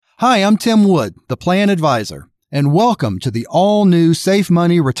Hi, I'm Tim Wood, the Plan Advisor, and welcome to the all-new Safe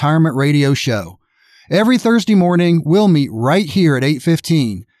Money Retirement Radio Show. Every Thursday morning, we'll meet right here at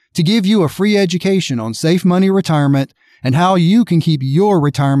 8:15 to give you a free education on safe money retirement and how you can keep your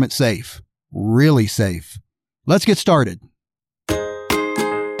retirement safe. Really safe. Let's get started.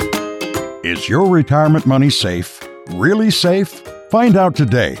 Is your retirement money safe? Really safe? Find out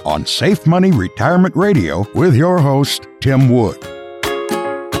today on Safe Money Retirement Radio with your host, Tim Wood.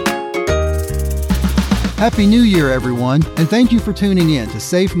 Happy New Year, everyone, and thank you for tuning in to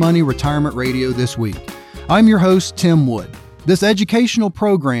Safe Money Retirement Radio this week. I'm your host, Tim Wood. This educational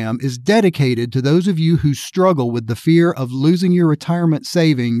program is dedicated to those of you who struggle with the fear of losing your retirement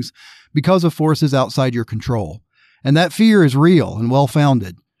savings because of forces outside your control. And that fear is real and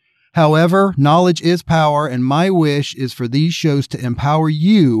well-founded. However, knowledge is power, and my wish is for these shows to empower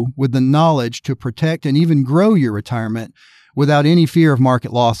you with the knowledge to protect and even grow your retirement without any fear of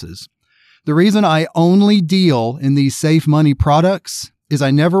market losses. The reason I only deal in these safe money products is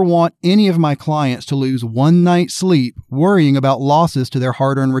I never want any of my clients to lose one night's sleep worrying about losses to their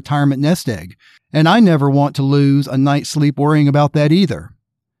hard-earned retirement nest egg. And I never want to lose a night's sleep worrying about that either.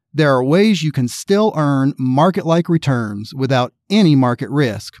 There are ways you can still earn market-like returns without any market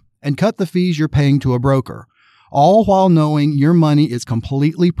risk and cut the fees you're paying to a broker, all while knowing your money is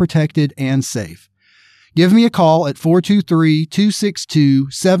completely protected and safe. Give me a call at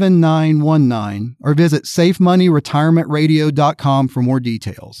 423-262-7919 or visit safemoneyretirementradio.com for more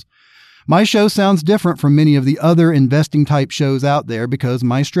details. My show sounds different from many of the other investing type shows out there because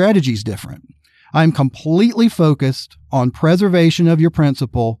my strategy is different. I'm completely focused on preservation of your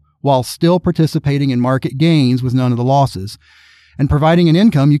principal while still participating in market gains with none of the losses and providing an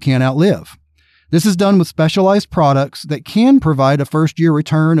income you can't outlive. This is done with specialized products that can provide a first-year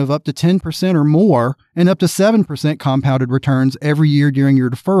return of up to 10% or more and up to 7% compounded returns every year during your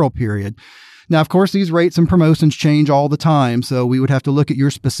deferral period. Now, of course, these rates and promotions change all the time, so we would have to look at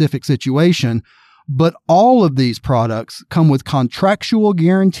your specific situation. But all of these products come with contractual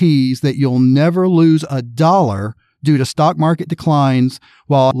guarantees that you'll never lose a dollar due to stock market declines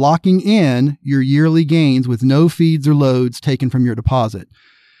while locking in your yearly gains with no fees or loads taken from your deposit.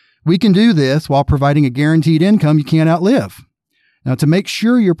 We can do this while providing a guaranteed income you can't outlive. Now, to make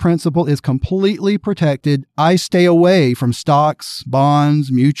sure your principal is completely protected, I stay away from stocks,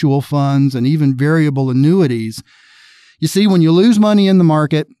 bonds, mutual funds, and even variable annuities. You see, when you lose money in the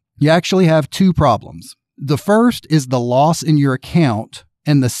market, you actually have two problems. The first is the loss in your account,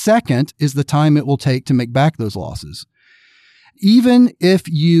 and the second is the time it will take to make back those losses. Even if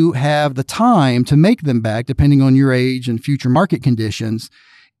you have the time to make them back, depending on your age and future market conditions,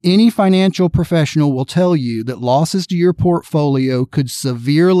 any financial professional will tell you that losses to your portfolio could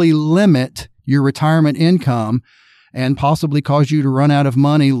severely limit your retirement income and possibly cause you to run out of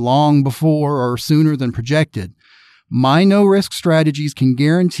money long before or sooner than projected. My no-risk strategies can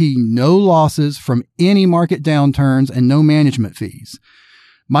guarantee no losses from any market downturns and no management fees.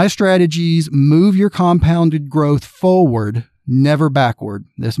 My strategies move your compounded growth forward, never backward.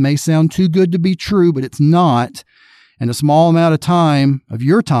 This may sound too good to be true, but it's not. And a small amount of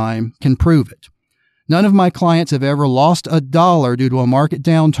your time can prove it. None of my clients have ever lost a dollar due to a market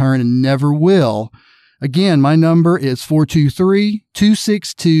downturn and never will. Again, my number is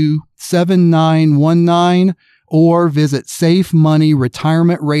 423-262-7919 or visit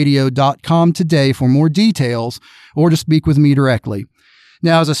safemoneyretirementradio.com today for more details or to speak with me directly.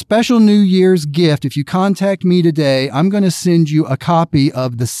 Now, as a special New Year's gift, if you contact me today, I'm going to send you a copy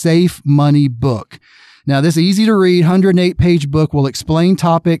of the Safe Money book. Now, this easy-to-read 108-page book will explain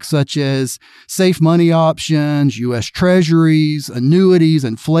topics such as safe money options, U.S. Treasuries, annuities,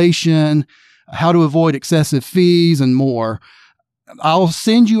 inflation, how to avoid excessive fees, and more. I'll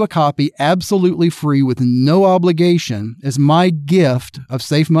send you a copy absolutely free with no obligation as my gift of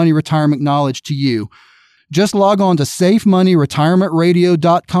safe money retirement knowledge to you. Just log on to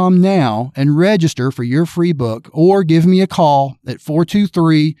safemoneyretirementradio.com now and register for your free book or give me a call at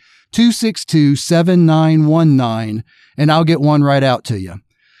 423-262-7919, and I'll get one right out to you.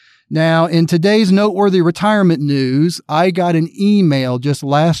 Now, in today's noteworthy retirement news, I got an email just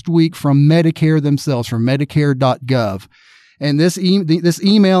last week from Medicare themselves, from Medicare.gov. And this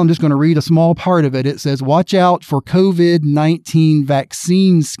email, I'm just going to read a small part of it. It says, watch out for COVID-19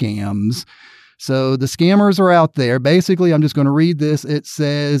 vaccine scams. So the scammers are out there. Basically, I'm just going to read this. It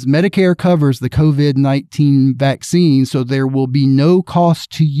says Medicare covers the COVID-19 vaccine, so there will be no cost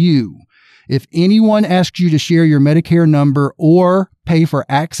to you. If anyone asks you to share your Medicare number or pay for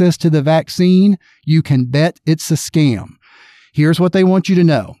access to the vaccine, you can bet it's a scam. Here's what they want you to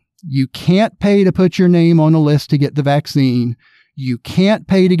know. You can't pay to put your name on a list to get the vaccine. You can't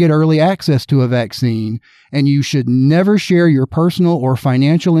pay to get early access to a vaccine, and you should never share your personal or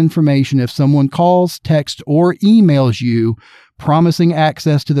financial information if someone calls, texts, or emails you promising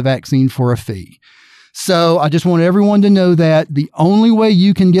access to the vaccine for a fee. So I just want everyone to know that the only way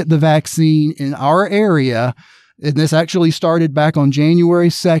you can get the vaccine in our area, and this actually started back on January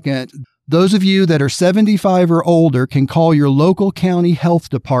 2nd, those of you that are 75 or older can call your local county health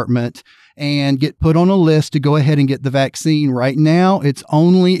department and get put on a list to go ahead and get the vaccine. Right now, it's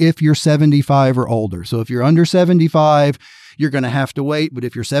only if you're 75 or older. So if you're under 75, you're going to have to wait. But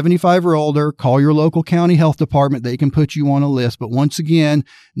if you're 75 or older, call your local county health department. They can put you on a list. But once again,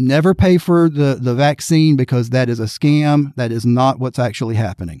 never pay for the vaccine, because that is a scam. That is not what's actually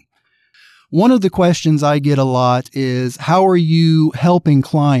happening. One of the questions I get a lot is, how are you helping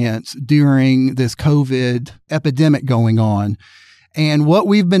clients during this COVID epidemic going on? And what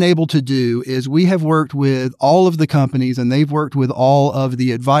we've been able to do is we have worked with all of the companies, and they've worked with all of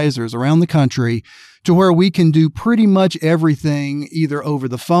the advisors around the country to where we can do pretty much everything either over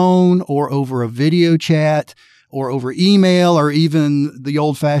the phone or over a video chat or over email or even the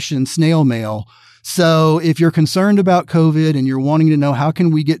old-fashioned snail mail. So if you're concerned about COVID and you're wanting to know how can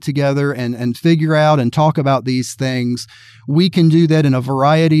we get together and figure out and talk about these things, we can do that in a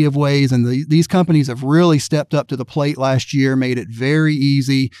variety of ways. And these companies have really stepped up to the plate last year, made it very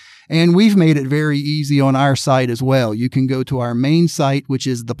easy. And we've made it very easy on our site as well. You can go to our main site, which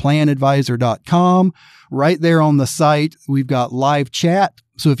is theplanadvisor.com. Right there on the site, we've got live chat.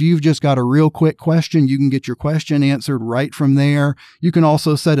 So if you've just got a real quick question, you can get your question answered right from there. You can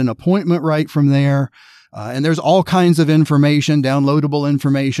also set an appointment right from there. And there's all kinds of information, downloadable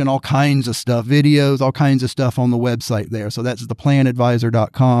information, all kinds of stuff, videos, all kinds of stuff on the website there. So that's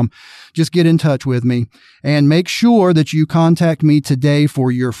theplanadvisor.com. Just get in touch with me and make sure that you contact me today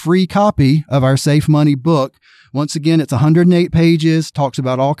for your free copy of our Safe Money book. Once again, it's 108 pages, talks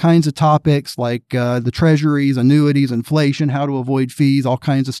about all kinds of topics like the treasuries, annuities, inflation, how to avoid fees, all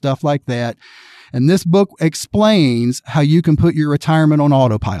kinds of stuff like that. And this book explains how you can put your retirement on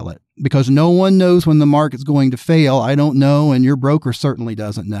autopilot, because no one knows when the market's going to fail. I don't know, and your broker certainly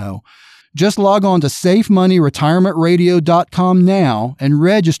doesn't know. Just log on to safemoneyretirementradio.com now and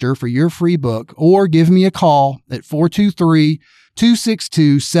register for your free book, or give me a call at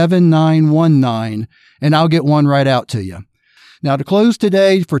 423-262-7919, and I'll get one right out to you. Now, to close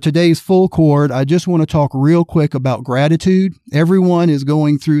today, for today's full chord, I just want to talk real quick about gratitude. Everyone is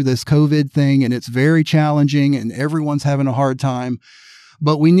going through this COVID thing, and it's very challenging, and everyone's having a hard time.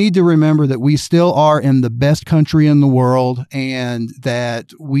 But we need to remember that we still are in the best country in the world, and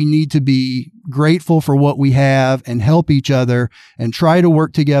that we need to be grateful for what we have and help each other and try to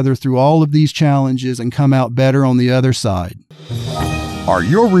work together through all of these challenges and come out better on the other side. Are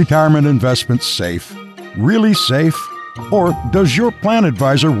your retirement investments safe? Really safe? Or does your plan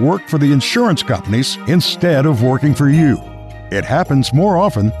advisor work for the insurance companies instead of working for you? It happens more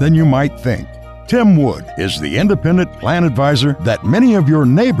often than you might think. Tim Wood is the independent plan advisor that many of your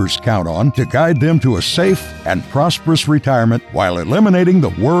neighbors count on to guide them to a safe and prosperous retirement while eliminating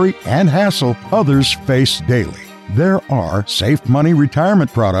the worry and hassle others face daily. There are Safe Money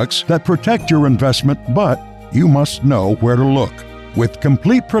retirement products that protect your investment, but you must know where to look. With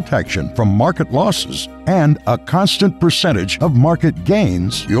complete protection from market losses and a constant percentage of market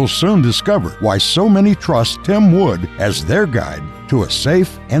gains, you'll soon discover why so many trust Tim Wood as their guide to a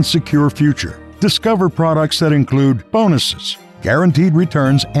safe and secure future. Discover products that include bonuses, guaranteed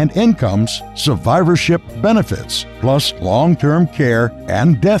returns and incomes, survivorship benefits, plus long-term care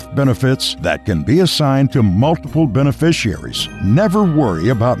and death benefits that can be assigned to multiple beneficiaries. Never worry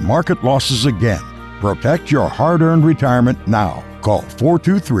about market losses again. Protect your hard-earned retirement now. Call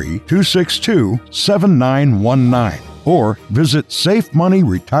 423-262-7919 or visit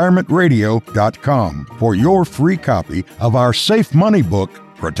safemoneyretirementradio.com for your free copy of our Safe Money book,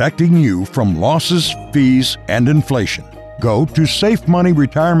 Protecting You from Losses, Fees, and Inflation. Go to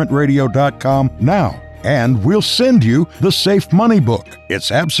safemoneyretirementradio.com now and we'll send you the Safe Money book.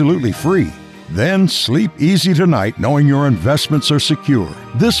 It's absolutely free. Then sleep easy tonight knowing your investments are secure.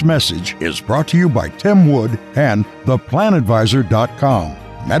 This message is brought to you by Tim Wood and theplanadvisor.com.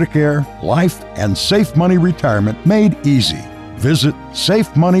 Medicare, life, and Safe Money retirement made easy. Visit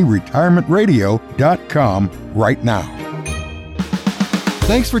safemoneyretirementradio.com right now.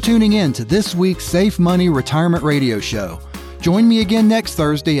 Thanks for tuning in to this week's Safe Money Retirement Radio Show. Join me again next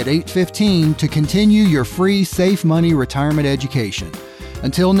Thursday at 8:15 to continue your free Safe Money retirement education.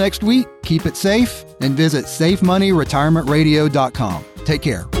 Until next week, keep it safe and visit safemoneyretirementradio.com. Take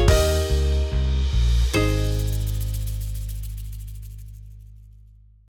care.